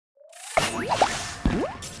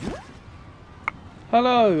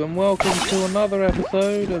Hello and welcome to another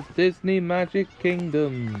episode of Disney Magic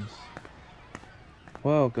Kingdoms.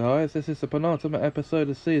 Well guys, this is the penultimate episode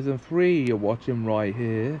of Season 3 you're watching right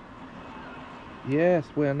here. Yes,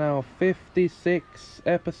 we're now 56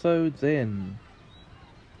 episodes in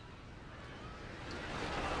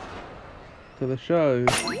to the show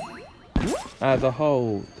as a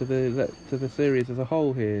whole, to the series as a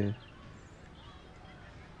whole here.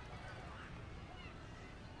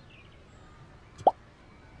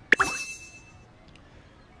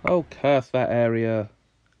 Oh, curse that area.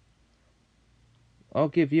 I'll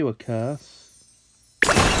give you a curse.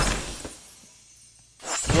 What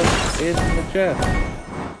is in the chest?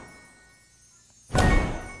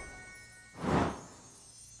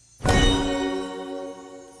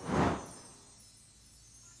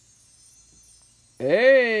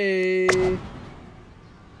 Hey!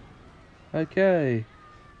 Okay,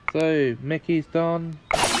 so Mickey's done,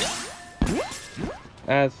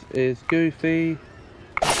 as is Goofy,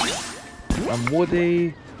 and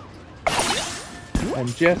Woody,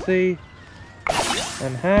 and Jessie,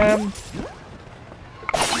 and Ham,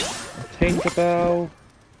 and Tinkerbell,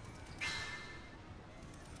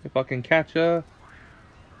 if I can catch her,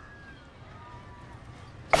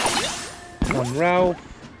 and Ralph,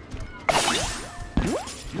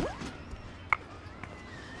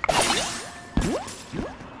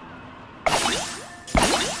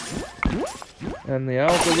 and the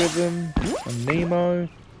Algorithm, and Nemo,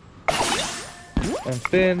 and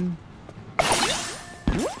Finn,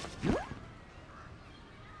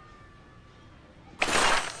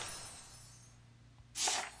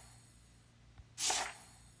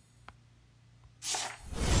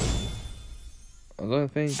 I don't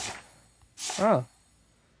think... Ah!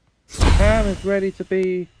 Ham is ready to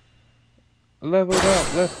be leveled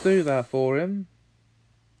up. Let's do that for him.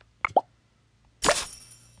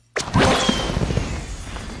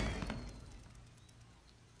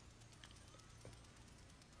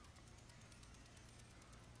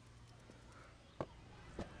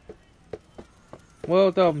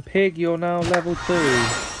 Well done, Pig. You're now level 2.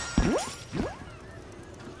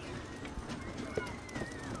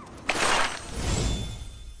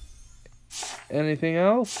 Anything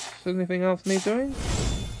else? Anything else need doing?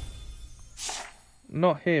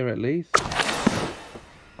 Not here, at least.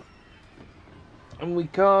 And we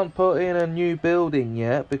can't put in a new building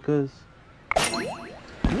yet because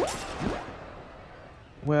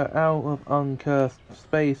we're out of uncursed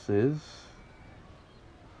spaces.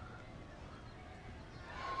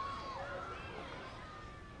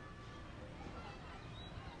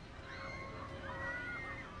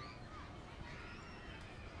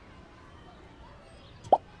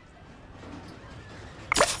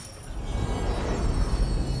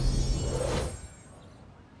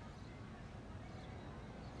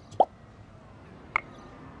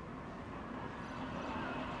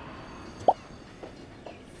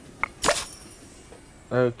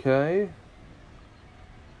 Okay.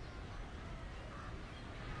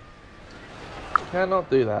 Cannot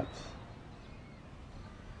do that.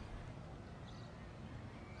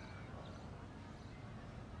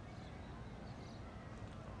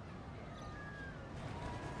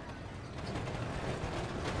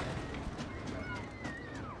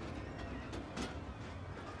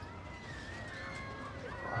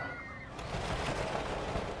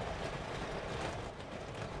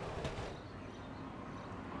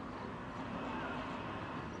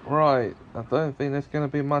 Right, I don't think there's going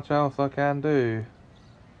to be much else I can do.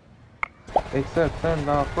 Except send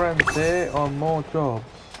our friends here on more jobs.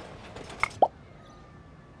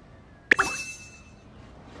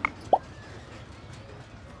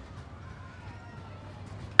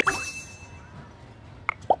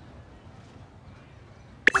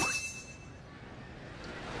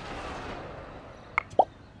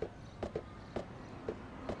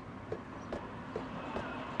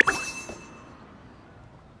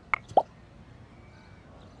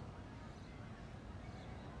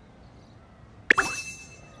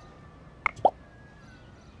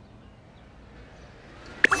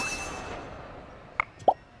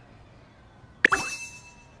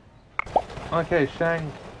 Okay,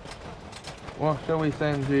 Shank, what shall we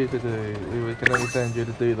send you to do? We can only send you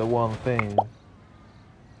to do the one thing.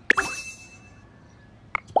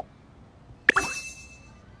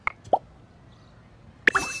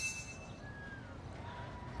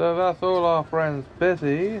 So that's all our friends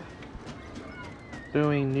busy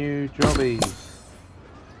doing new jobbies.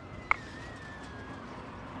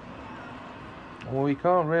 Well, we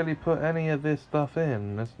can't really put any of this stuff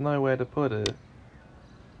in. There's nowhere to put it.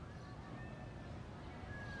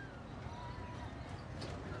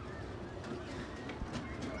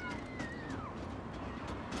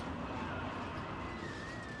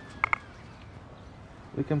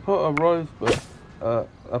 We can put a rose bush,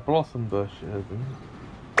 a blossom bush in.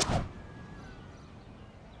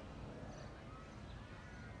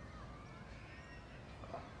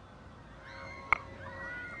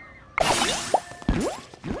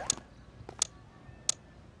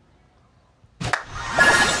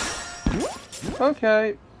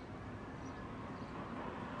 Okay.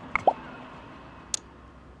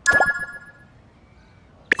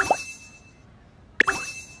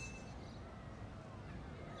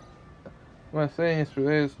 Well, seeing as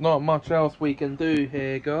there's not much else we can do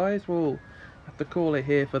here, guys, we'll have to call it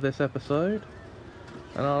here for this episode.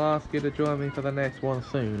 And I'll ask you to join me for the next one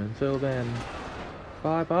soon. Until then,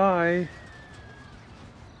 bye bye.